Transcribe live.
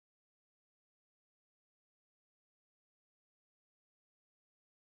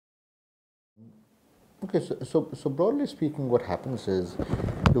Okay, so broadly speaking, what happens is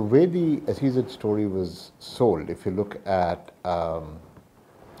the way the SEZ story was sold. If you look at, okay,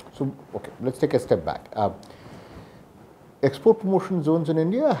 let's take a step back. Export promotion zones in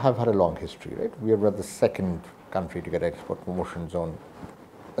India have had a long history, right? We are the second country to get an export promotion zone,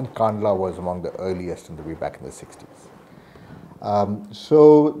 and Kandla was among the earliest in the way back in the 60s.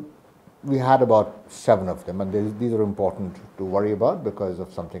 So we had about 7 of them, and these are important to worry about because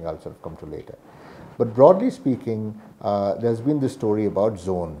of something else I'll come to later. But broadly speaking, there's been this story about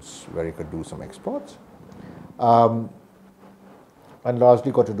zones where you could do some exports, and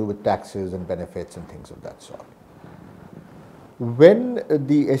largely got to do with taxes and benefits and things of that sort. When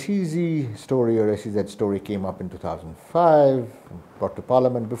the SEZ story or SEZ story came up in 2005, brought to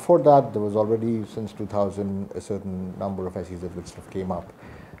Parliament, before that there was already since 2000 a certain number of SEZs which came up.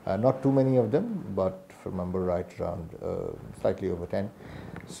 Not too many of them, but if I remember right, around slightly over 10.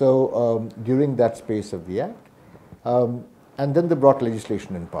 So during that space of the Act, and then they brought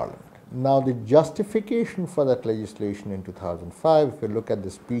legislation in Parliament. Now the justification for that legislation in 2005, if you look at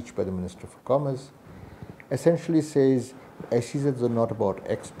the speech by the Minister for Commerce, essentially says SEZs are not about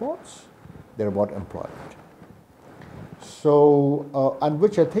exports, they're about employment. So, and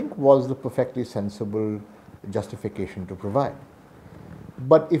which I think was the perfectly sensible justification to provide.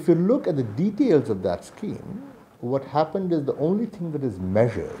 But if you look at the details of that scheme, what happened is the only thing that is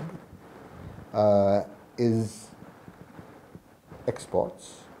measured is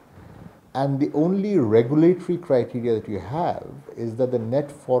exports, and the only regulatory criteria that you have is that the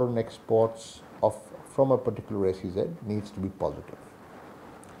net foreign exports from a particular SEZ needs to be positive.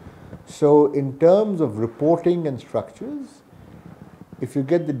 So in terms of reporting and structures, if you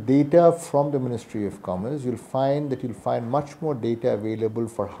get the data from the Ministry of Commerce, you'll find much more data available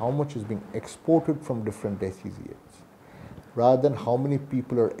for how much is being exported from different SEZs, rather than how many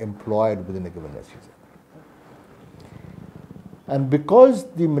people are employed within a given SEZ. And because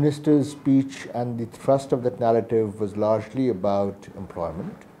the minister's speech and the thrust of that narrative was largely about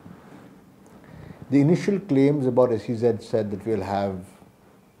employment, the initial claims about SEZ said that we'll have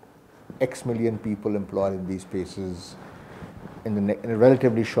X million people employed in these spaces in a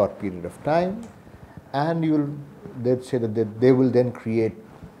relatively short period of time, and they'd say that they will then create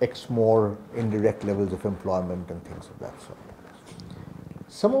X more indirect levels of employment and things of that sort.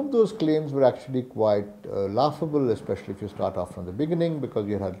 Some of those claims were actually quite laughable, especially if you start off from the beginning, because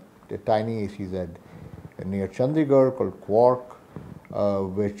you had a tiny SEZ near Chandigarh called Quark,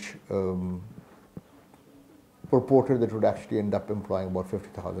 which purported that it would actually end up employing about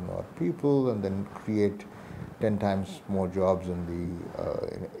 50,000 odd people and then create 10 times more jobs in the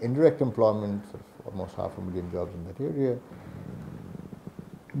indirect employment, almost 500,000 jobs in that area.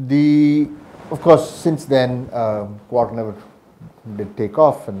 Of course, since then, Quark never did take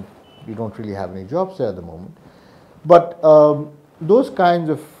off, and you don't really have any jobs there at the moment. But those kinds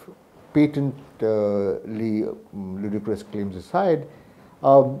of patently ludicrous claims aside,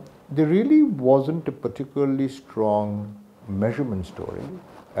 there really wasn't a particularly strong measurement story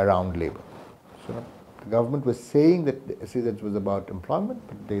around labor. So the government was saying that the SEZ was about employment,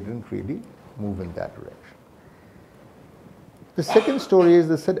 but they didn't really move in that direction. The second story is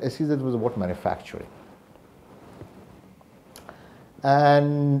they said SEZ was about manufacturing.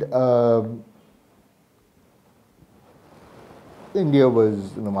 And India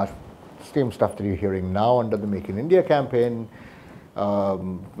was much same stuff that you're hearing now under the Make in India campaign.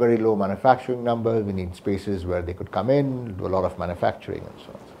 Very low manufacturing numbers. We need spaces where they could come in, do a lot of manufacturing, and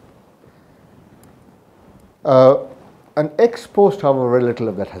so on. And ex post, however, very little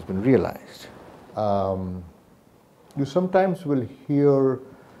of that has been realized. You sometimes will hear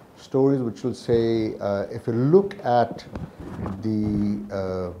stories which will say, if you look at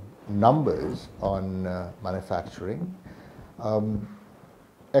the numbers on manufacturing,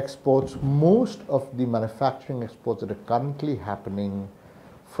 exports, most of the manufacturing exports that are currently happening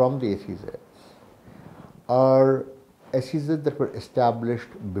from the SEZs are SEZs that were established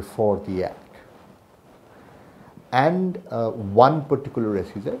before the Act. And one particular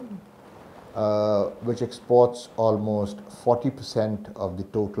SEZ, which exports almost 40% of the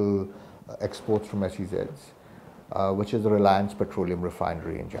total exports from SEZs, which is the Reliance Petroleum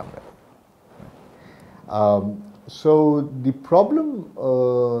Refinery in Jamnagar. So the problem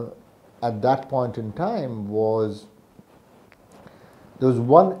at that point in time was there was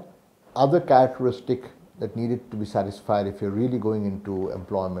one other characteristic that needed to be satisfied if you're really going into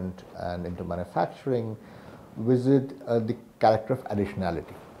employment and into manufacturing, was it the character of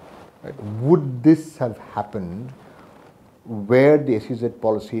additionality. Right? Would this have happened were the SEZ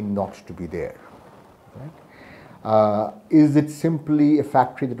policy not to be there? Right? Is it simply a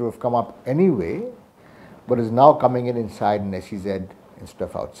factory that would have come up anyway, but is now coming in inside an SEZ instead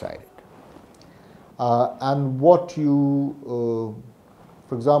of outside it. And what for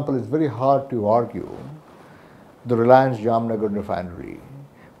example, it's very hard to argue the Reliance Jamnagar refinery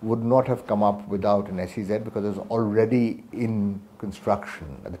would not have come up without an SEZ because it was already in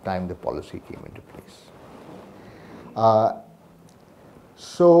construction at the time the policy came into place.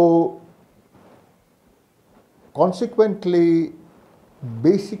 So consequently,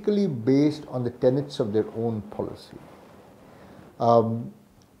 basically based on the tenets of their own policy,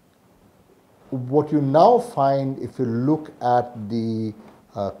 what you now find if you look at the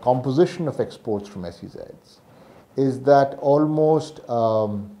composition of exports from SEZs is that almost, if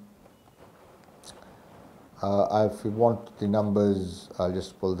you want the numbers, I'll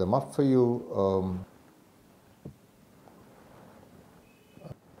just pull them up for you.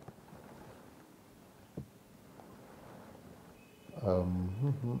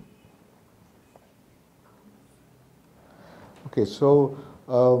 Okay, so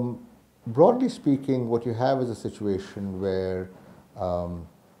broadly speaking, what you have is a situation where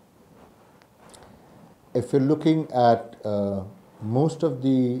if you're looking at most of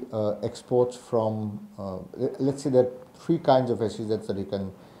the exports from, let's say there are three kinds of SEZs that you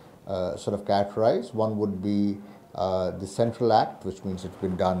can sort of characterize. One would be the Central Act, which means it's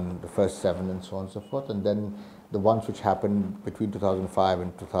been done, the first 7 and so on and so forth, and then the ones which happened between 2005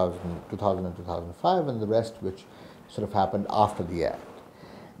 and 2000 and 2005, and the rest which sort of happened after the Act.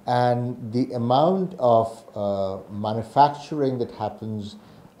 And the amount of manufacturing that happens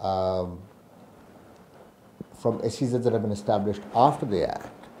from SEZs that have been established after the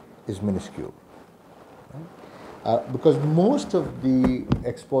Act is minuscule. Right? Because most of the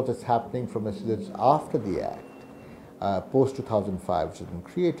exports that's happening from SEZs after the Act, post 2005, which has been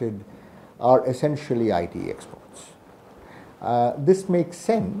created, are essentially IT exports. This makes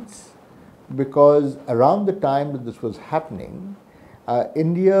sense because around the time that this was happening,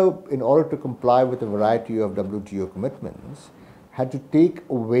 India, in order to comply with a variety of WTO commitments, had to take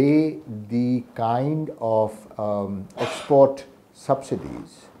away the kind of export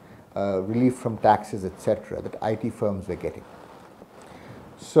subsidies, relief from taxes, etc., that IT firms were getting.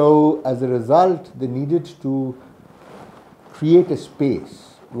 So as a result, they needed to create a space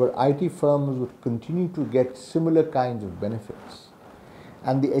where IT firms would continue to get similar kinds of benefits.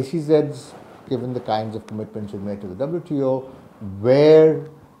 And the SEZs, given the kinds of commitments we've made to the WTO, were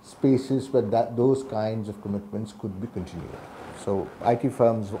spaces where those kinds of commitments could be continued. So IT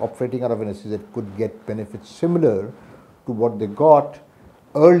firms operating out of an SEZ could get benefits similar to what they got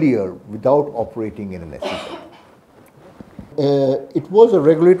earlier without operating in an SEZ. It was a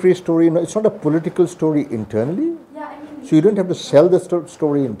regulatory story. It's not a political story internally. So you don't have to sell the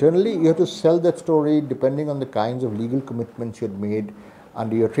story internally. You have to sell that story depending on the kinds of legal commitments you had made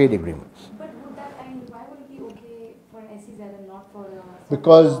under your trade agreements. But would that, why would it be okay for an SEZ and not for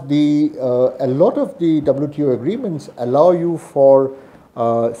because a lot of the WTO agreements allow you for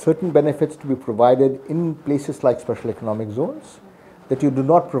certain benefits to be provided in places like special economic zones that you do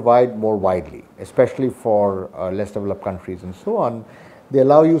not provide more widely, especially for less developed countries and so on. They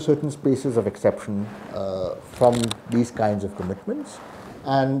allow you certain spaces of exception from these kinds of commitments.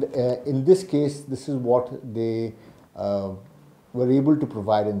 And in this case, this is what they were able to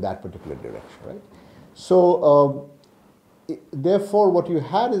provide in that particular direction, right? So, therefore, what you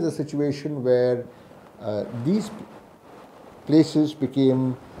had is a situation where these places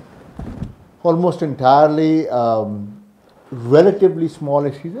became almost entirely relatively small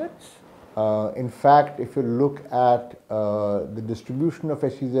SEZs. In fact, if you look at the distribution of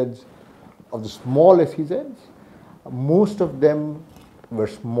SEZs, of the small SEZs, most of them were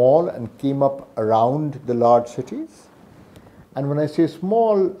small and came up around the large cities. And when I say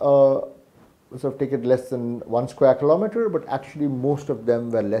small, sort of take it less than 1 square kilometer, but actually most of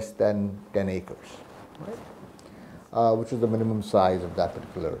them were less than 10 acres, right? Which is the minimum size of that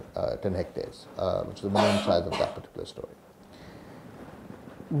particular, 10 hectares, which is the minimum size of that particular story.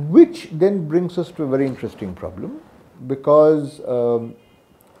 Which then brings us to a very interesting problem, because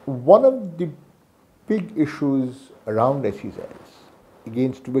one of the big issues around SEZs,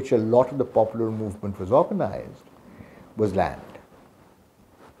 against which a lot of the popular movement was organized, was land.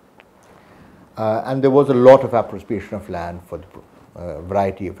 And there was a lot of appropriation of land for the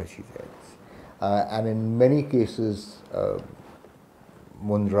variety of SEZs. And in many cases,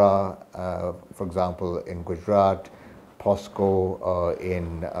 Mundra, for example, in Gujarat, POSCO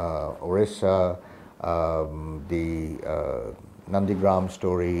in Orissa, the Nandigram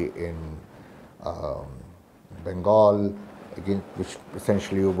story in Bengal, again, which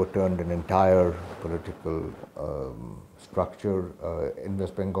essentially overturned an entire political structure in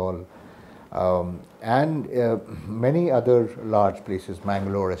West Bengal. and many other large places,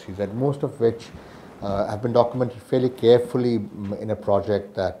 Mangalore, SEZ, most of which have been documented fairly carefully in a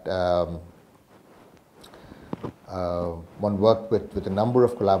project that one worked with a number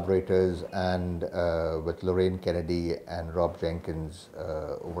of collaborators and with Lorraine Kennedy and Rob Jenkins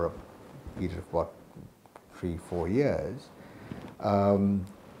over a period of about 3-4 years,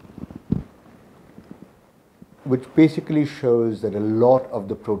 which basically shows that a lot of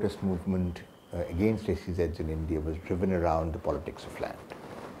the protest movement against SEZs in India was driven around the politics of land.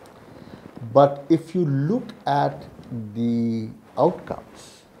 But if you look at the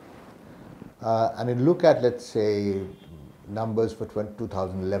outcomes, and you look at, let's say, numbers for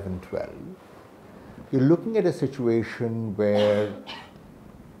 2011-12, you're looking at a situation where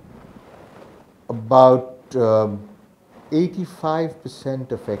about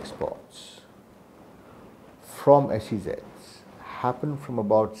 85% of exports from SEZs happen from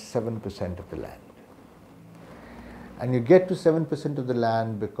about 7% of the land. And you get to 7% of the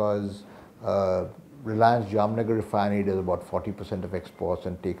land because Reliance Jamnagar refinery does about 40% of exports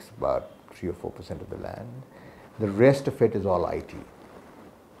and takes about 3 or 4% of the land. The rest of it is all IT.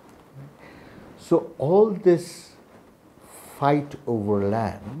 So all this fight over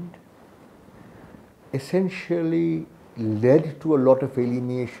land essentially led to a lot of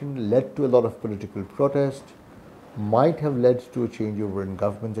alienation, led to a lot of political protest, might have led to a changeover in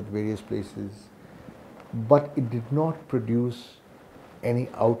governments at various places, but it did not produce any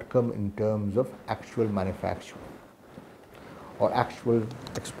outcome in terms of actual manufacturing or actual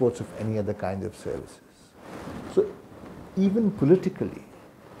exports of any other kind of services. So even politically,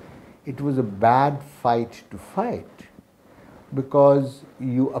 it was a bad fight to fight because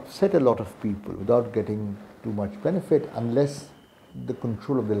you upset a lot of people without getting too much benefit unless the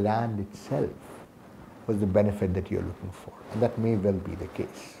control of the land itself was the benefit that you're looking for. And that may well be the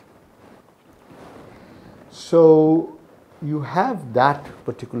case. So you have that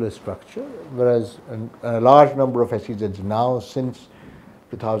particular structure, whereas a large number of SEZs now, since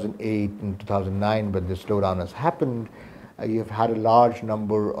 2008 and 2009, when the slowdown has happened, you've had a large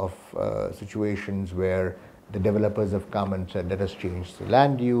number of situations where the developers have come and said, let us change the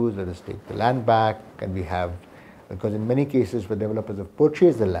land use, let us take the land back, and we have, because in many cases where developers have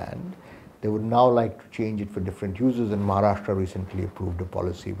purchased the land, they would now like to change it for different uses, and Maharashtra recently approved a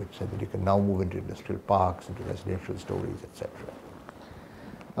policy which said that you can now move into industrial parks, into residential stories, etc.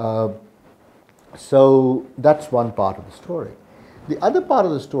 So that's one part of the story. The other part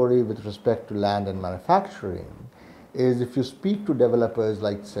of the story with respect to land and manufacturing is if you speak to developers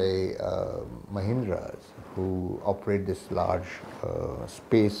like, say, Mahindra's, who operate this large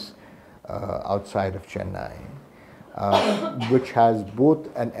space outside of Chennai, which has both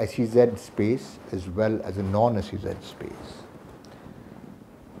an SEZ space as well as a non-SEZ space.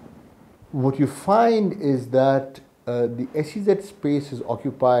 What you find is that the SEZ space is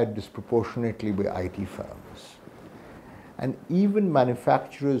occupied disproportionately by IT firms. And even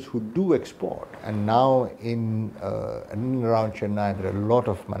manufacturers who do export, and now in and around Chennai, there are a lot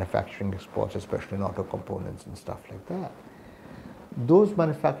of manufacturing exports, especially in auto components and stuff like that. Those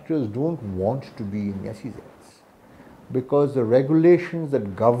manufacturers don't want to be in SEZs because the regulations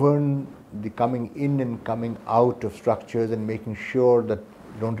that govern the coming in and coming out of structures and making sure that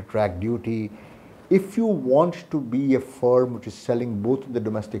you don't attract duty, if you want to be a firm which is selling both in the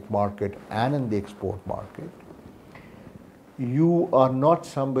domestic market and in the export market, you are not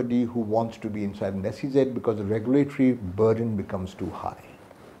somebody who wants to be inside an SEZ because the regulatory burden becomes too high.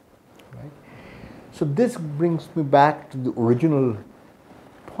 Right? So this brings me back to the original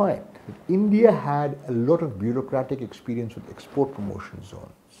point. India had a lot of bureaucratic experience with export promotion zones.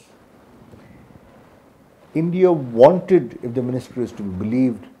 India wanted, if the ministry is to be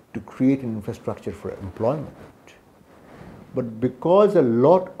believed, to create an infrastructure for employment. But because a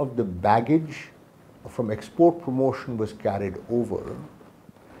lot of the baggage from export promotion was carried over,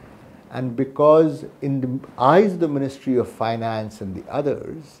 and because in the eyes of the Ministry of Finance and the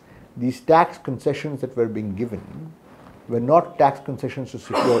others, these tax concessions that were being given were not tax concessions to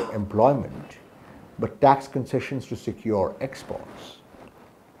secure employment, but tax concessions to secure exports.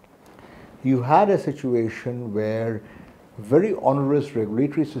 You had a situation where a very onerous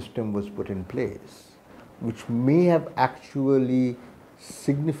regulatory system was put in place, which may have actually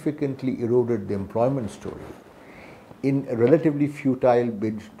significantly eroded the employment story in a relatively futile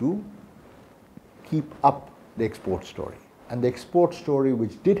bid to keep up the export story. And the export story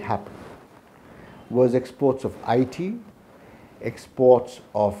which did happen was exports of IT, exports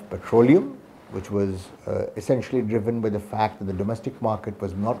of petroleum, which was essentially driven by the fact that the domestic market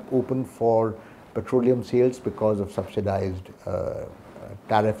was not open for petroleum sales because of subsidized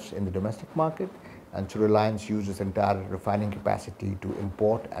tariffs in the domestic market, and so Reliance used its entire refining capacity to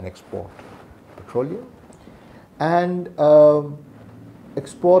import and export petroleum, and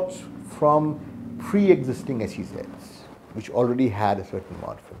exports from pre-existing SEZs, which already had a certain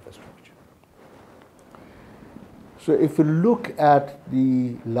amount of infrastructure. So if you look at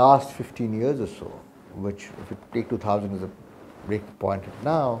the last 15 years or so, which if you take 2000 as a break point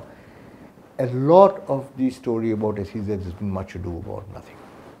now, a lot of the story about SEZs has been much ado about nothing.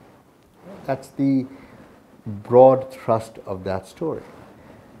 That's the broad thrust of that story.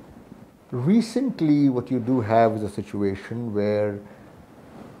 Recently, what you do have is a situation where,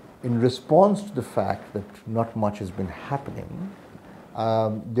 in response to the fact that not much has been happening,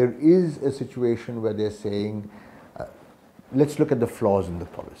 there is a situation where they're saying, let's look at the flaws in the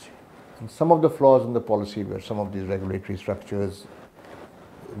policy. And some of the flaws in the policy were some of these regulatory structures,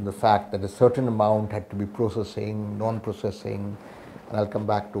 in the fact that a certain amount had to be processing, non-processing, and I'll come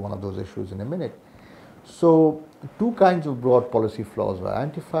back to one of those issues in a minute. So two kinds of broad policy flaws were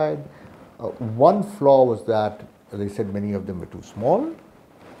identified. One flaw was that, as I said, many of them were too small.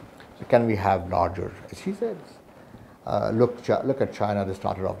 So can we have larger SEZs? Look at China, they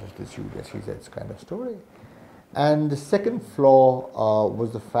started off with this huge SEZs kind of story. And the second flaw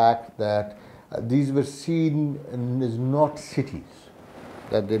was the fact that these were seen as not cities,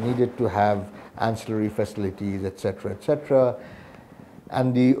 that they needed to have ancillary facilities, etc., etc.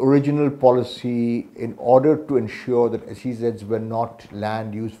 And the original policy, in order to ensure that SEZs were not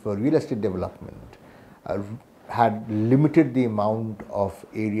land used for real estate development, had limited the amount of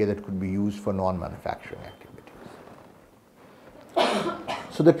area that could be used for non-manufacturing activities.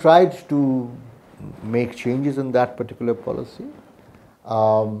 So they tried to make changes in that particular policy.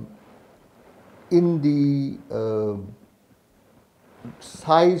 In the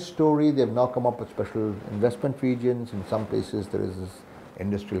size story, they've now come up with special investment regions. In some places, there is this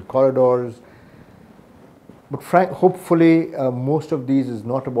industrial corridors. But hopefully, most of these is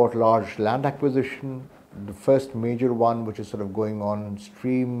not about large land acquisition. The first major one, which is sort of going on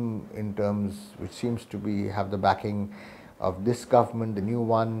stream in terms, which seems to be have the backing of this government, the new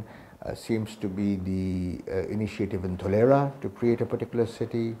one, seems to be the initiative in Tholera to create a particular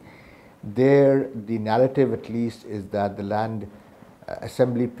city. There, the narrative at least is that the land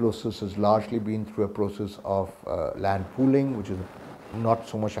assembly process has largely been through a process of land pooling, which is not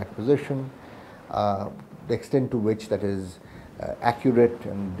so much acquisition. The extent to which that is accurate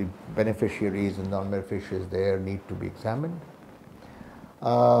and the beneficiaries and non-beneficiaries there need to be examined.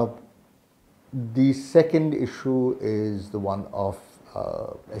 The second issue is the one of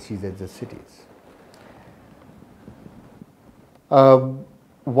SEZs as cities.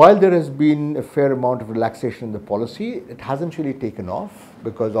 While there has been a fair amount of relaxation in the policy, it hasn't really taken off,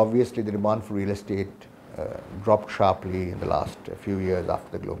 because obviously the demand for real estate dropped sharply in the last few years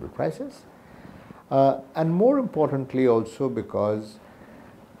after the global crisis. And more importantly also because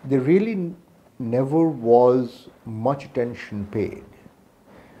there really never was much attention paid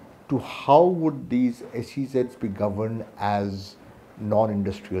to how would these SEZs be governed as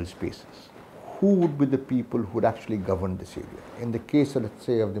non-industrial spaces. Who would be the people who would actually govern this area? In the case, let's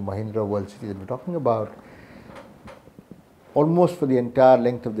say, of the Mahindra World City that we're talking about, almost for the entire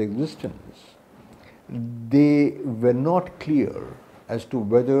length of their existence, they were not clear as to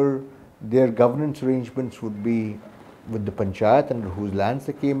whether their governance arrangements would be with the panchayat under whose lands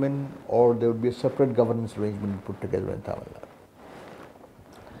they came in, or there would be a separate governance arrangement put together in Tamil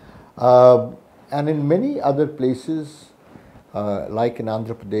Nadu. And in many other places, like in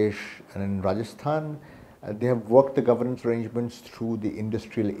Andhra Pradesh and in Rajasthan, they have worked the governance arrangements through the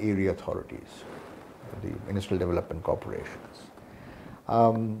industrial area authorities, the industrial development corporations.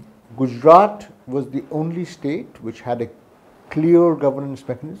 Gujarat was the only state which had a clear governance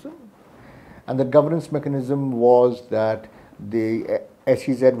mechanism, and the governance mechanism was that the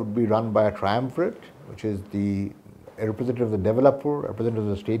SEZ would be run by a triumvirate, which is a representative of the developer, a representative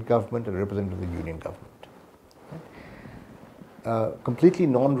of the state government, and a representative of the union government. Completely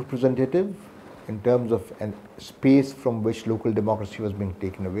non-representative in terms of a space from which local democracy was being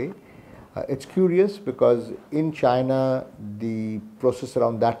taken away. It's curious because in China, the process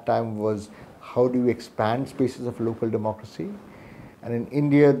around that time was how do you expand spaces of local democracy? And in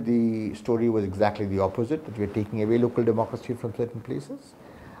India, the story was exactly the opposite, that we're taking away local democracy from certain places.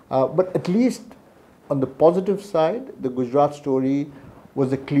 But at least on the positive side, the Gujarat story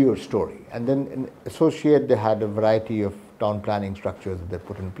was a clear story. And then in associate, they had a variety of town planning structures that they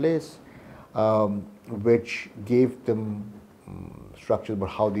put in place, which gave them structures about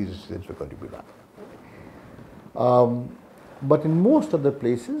how these SEZs were going to be run. But in most other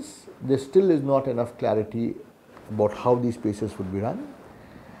places, there still is not enough clarity about how these spaces would be run.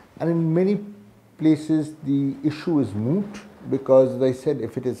 And in many places, the issue is moot because, as I said,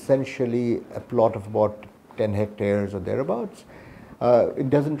 if it is essentially a plot of about 10 hectares or thereabouts,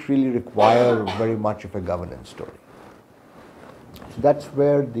 it doesn't really require very much of a governance story. So that's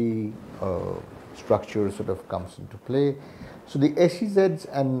where the structure sort of comes into play. So the SEZs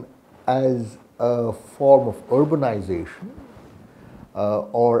and as a form of urbanization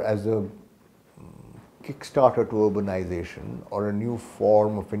or as a kickstarter to urbanization or a new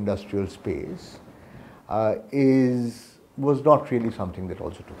form of industrial space was not really something that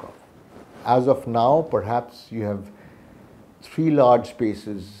also took off. As of now, perhaps you have 3 large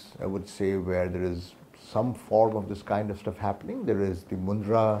spaces, I would say, where there is some form of this kind of stuff happening. There is the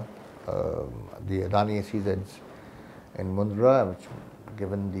Mundra, the Adani SEZs in Mundra, which,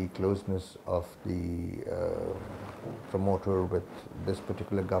 given the closeness of the promoter with this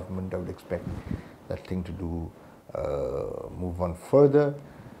particular government, I would expect that thing to do move on further.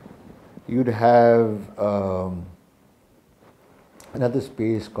 You'd have another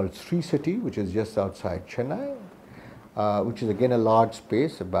space called Sri City, which is just outside Chennai, which is again a large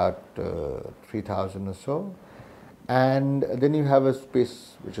space, about 3,000 or so. And then you have a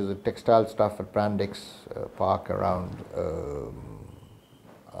space which is a textile stuff at Brandex Park around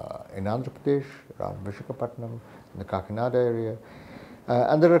in Andhra Pradesh, around Visakhapatnam, in the Kakinada area.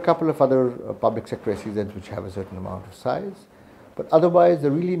 And there are a couple of other public sector SEZs which have a certain amount of size. But otherwise,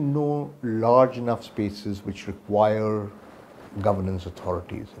 there are really no large enough spaces which require governance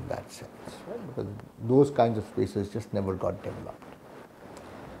authorities in that sense, right? Because those kinds of spaces just never got developed.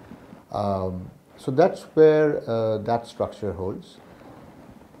 So that's where that structure holds.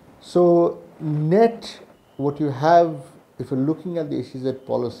 So net, what you have, if you're looking at the SEZ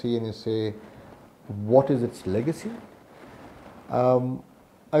policy and you say, what is its legacy?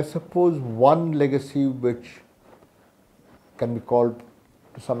 I suppose one legacy which can be called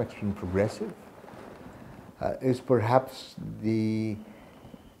to some extent progressive is perhaps the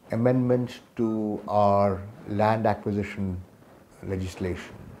amendment to our land acquisition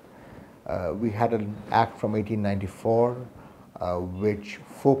legislation. We had an act from 1894 which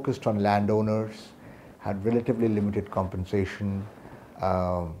focused on landowners, had relatively limited compensation.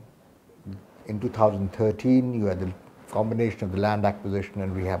 In 2013, you had the combination of the Land Acquisition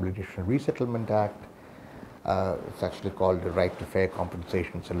and Rehabilitation and Resettlement Act. It's actually called the Right to Fair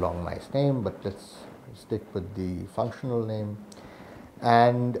Compensation. It's a long, nice name, but let's stick with the functional name.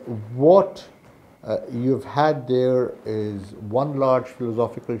 And what you've had there is one large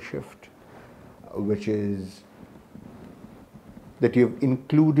philosophical shift, which is that you've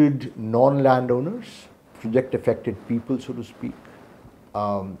included non-landowners, project-affected people, so to speak,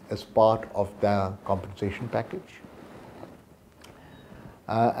 as part of the compensation package.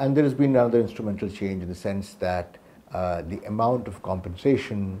 And there has been another instrumental change in the sense that the amount of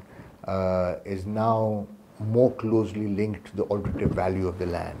compensation is now more closely linked to the alternative value of the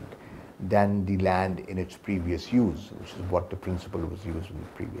land than the land in its previous use, which is what the principle was used in the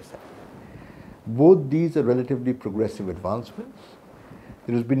previous act. Both these are relatively progressive advancements.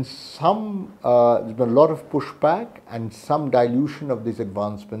 There has been there's been a lot of pushback and some dilution of these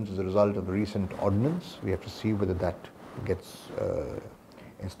advancements as a result of the recent ordinance. We have to see whether that gets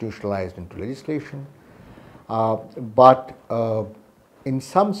institutionalized into legislation. But in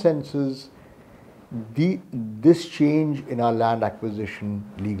some senses, this change in our land acquisition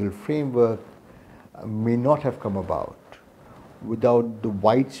legal framework may not have come about without the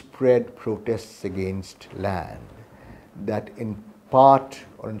widespread protests against land that in part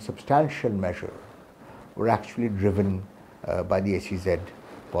or in substantial measure were actually driven by the SEZ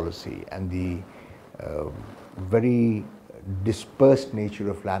policy and the very dispersed nature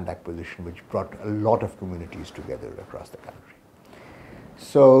of land acquisition, which brought a lot of communities together across the country.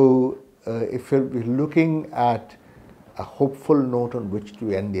 So if we're looking at a hopeful note on which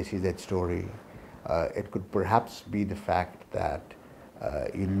to end the SEZ story, it could perhaps be the fact that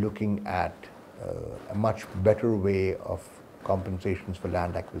you're looking at a much better way of compensations for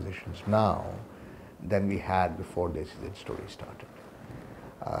land acquisitions now than we had before the SEZ story started.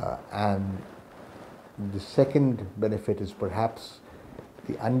 And the second benefit is perhaps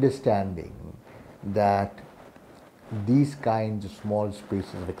the understanding that these kinds of small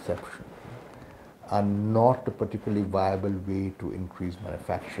spaces of exception are not a particularly viable way to increase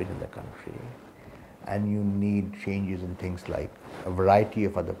manufacturing in the country. And you need changes in things like a variety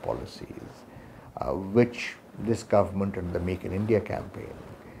of other policies, which this government and the Make in India campaign,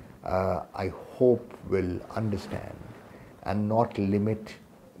 I hope will understand and not limit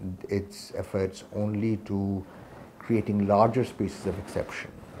its efforts only to creating larger spaces of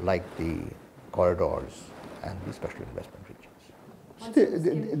exception, like the corridors and the special investment regions. once The, you the,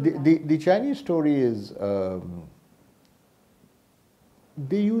 came the, through the, that? the Chinese story is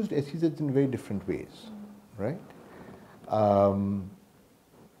they used SEZs in very different ways, right?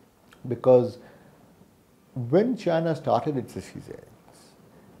 Because when China started its SEZs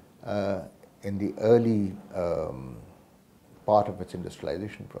in the early part of its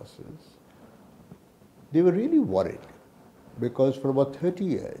industrialization process, they were really worried because for about 30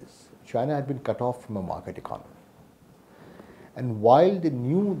 years, China had been cut off from a market economy. And while they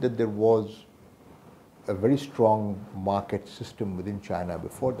knew that there was a very strong market system within China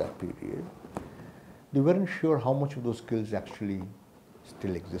before that period, they weren't sure how much of those skills actually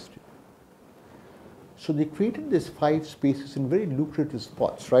still existed. So they created these 5 spaces in very lucrative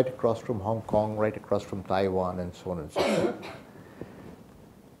spots, right across from Hong Kong, right across from Taiwan, and so on and so forth,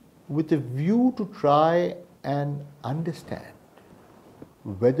 with a view to try and understand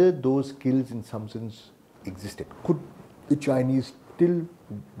whether those skills in some sense existed. Could the Chinese still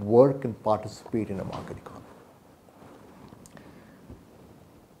work and participate in a market economy?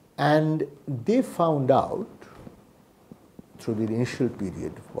 And they found out through the initial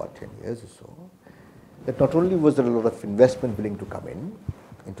period of about 10 years or so, that not only was there a lot of investment willing to come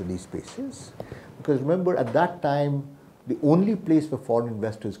into these spaces, because remember at that time, the only place where foreign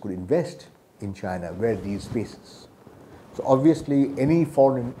investors could invest in China were these spaces. So obviously any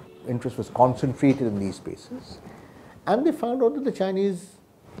foreign interest was concentrated in these spaces, and they found out that the Chinese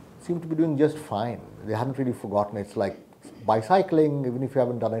seemed to be doing just fine. They hadn't really forgotten. It's like bicycling, even if you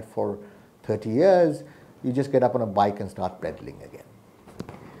haven't done it for 30 years, you just get up on a bike and start pedaling again.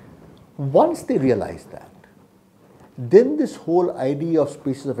 Once they realized that, then this whole idea of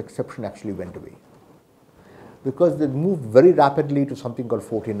spaces of exception actually went away. Because they moved very rapidly to something called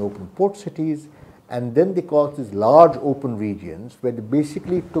 14 open port cities, and then they caused these large open regions where they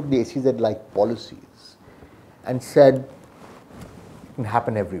basically took the SEZ-like policies and said it can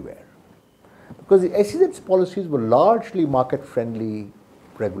happen everywhere. Because the SEZ policies were largely market-friendly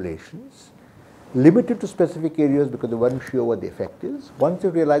regulations, limited to specific areas because they weren't sure what the effect is. Once they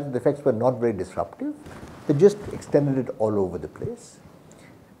realized that the effects were not very disruptive, they just extended it all over the place.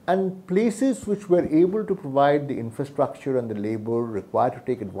 And places which were able to provide the infrastructure and the labor required to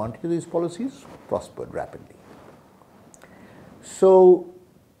take advantage of these policies prospered rapidly. So,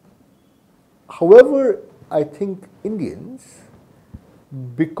 however, I think Indians,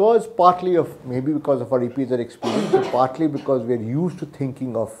 because partly of, maybe because of our EPZ experience, and partly because we're used to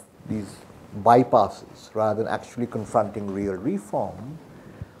thinking of these bypasses rather than actually confronting real reform,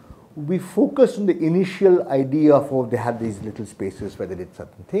 we focused on the initial idea of, oh, they had these little spaces where they did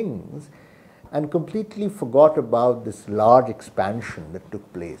certain things, and completely forgot about this large expansion that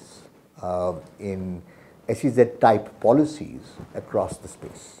took place in SEZ-type policies across the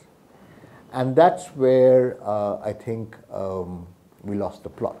space. And that's where I think we lost the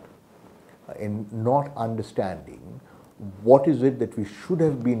plot in not understanding what is it that we should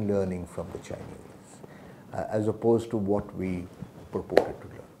have been learning from the Chinese as opposed to what we purported to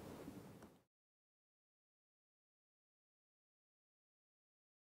learn.